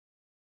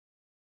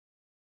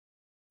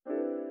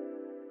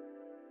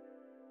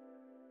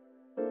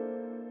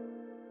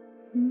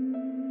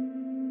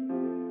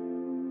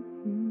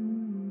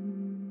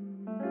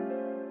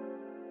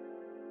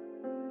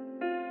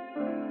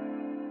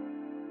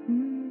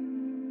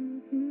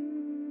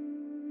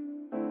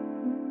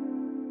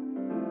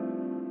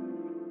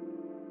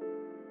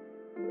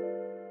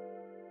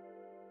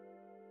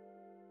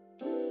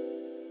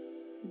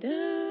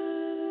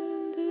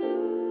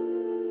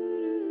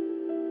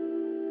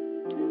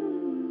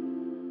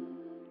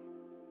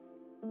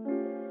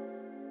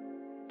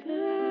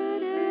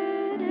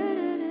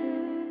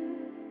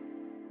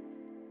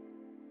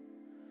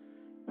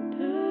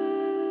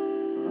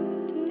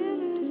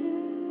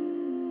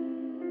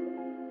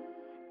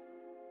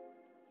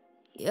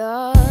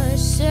Your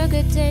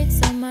sugar dates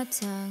on my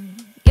tongue.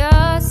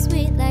 You're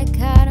sweet like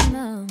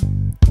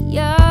cardamom.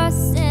 You're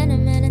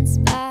cinnamon and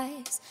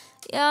spice.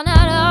 You're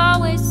not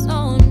always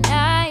so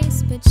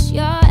nice, but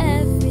you're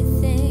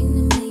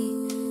everything to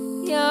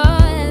me.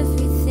 You're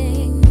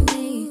everything to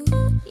me.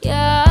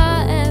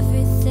 You're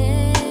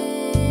everything.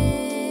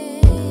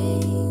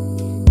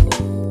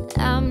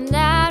 I'm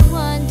not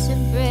one to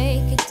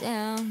break it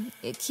down.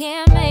 You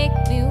can't make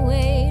me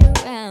wait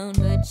around,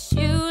 but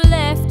you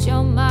left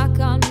your mark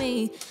on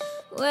me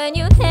when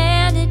you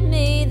handed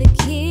me the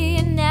key,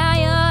 and now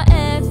you're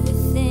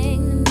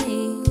everything to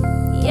me.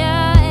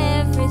 You're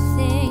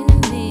everything to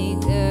me,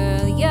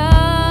 girl.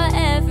 You're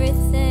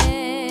everything.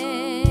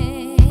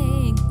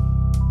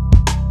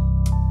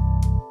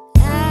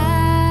 I'm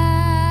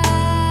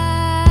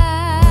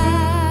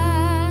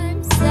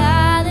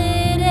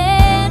solid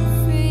and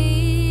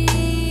free,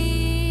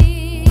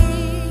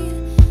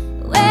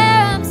 where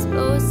I'm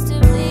supposed to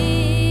be.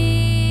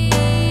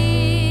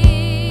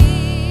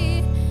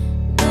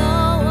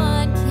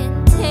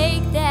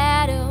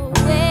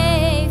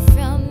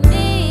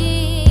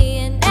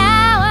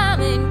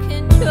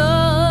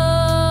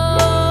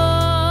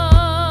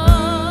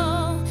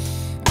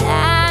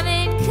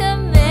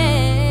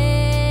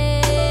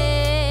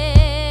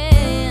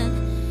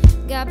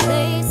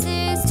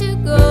 Places to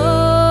go,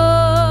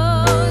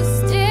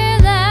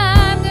 still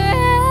I'm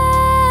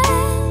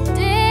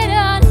grounded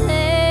on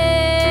land.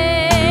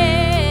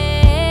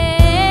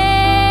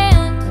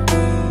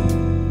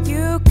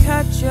 You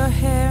cut your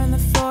hair in the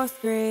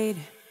 4th grade,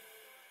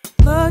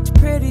 looked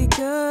pretty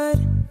good.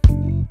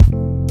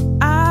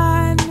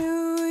 I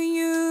knew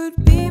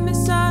you'd be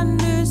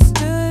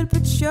misunderstood,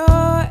 but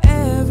you're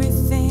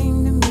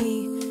everything to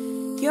me.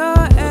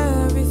 You're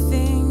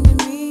everything to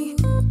me.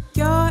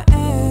 You're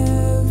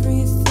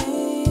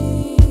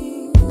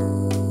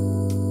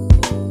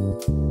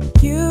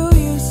You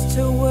used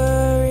to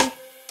worry,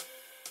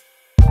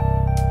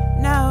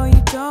 now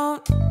you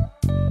don't.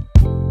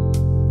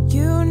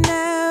 You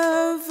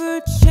never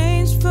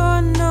changed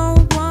for no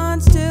one,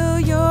 still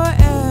you're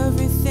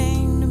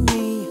everything to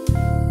me.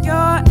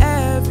 You're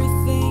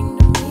everything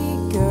to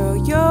me, girl,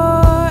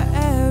 you're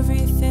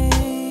everything.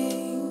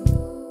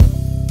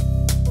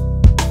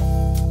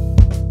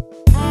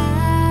 I'm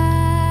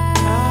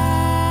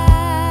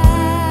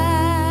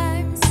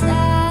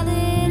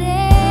solid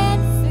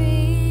and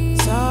free,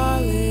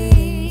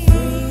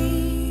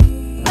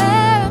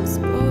 where I'm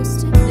supposed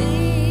to be.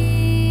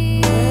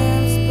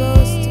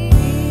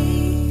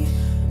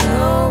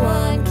 No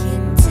one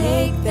can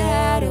take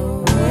that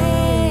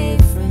away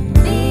from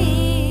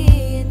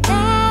me, and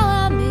now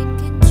I'm in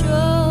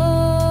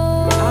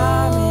control.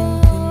 I'm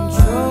in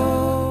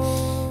control.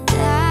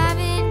 I'm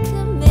in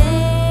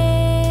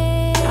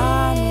command.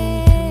 I'm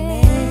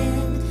in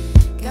command.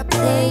 Got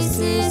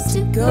places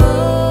to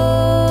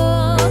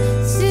go,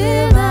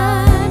 still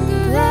I'm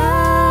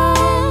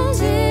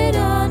grounded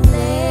on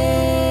land.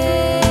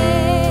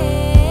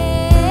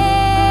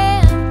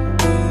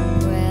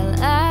 Well,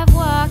 I've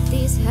walked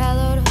these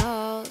hallowed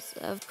halls,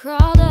 I've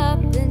crawled up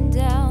and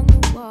down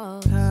the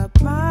walls.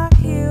 Cut my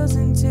heels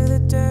into the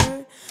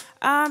dirt,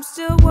 I'm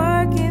still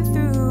working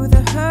through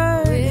the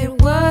hurt.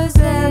 It was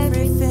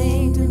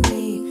everything to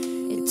me.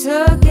 It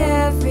took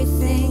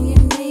everything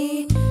in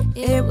me.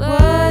 It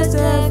was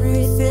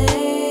everything.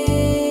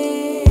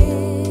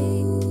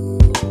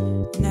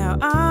 Now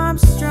I'm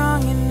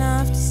strong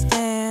enough to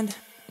stand.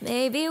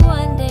 Maybe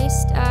one day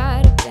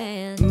start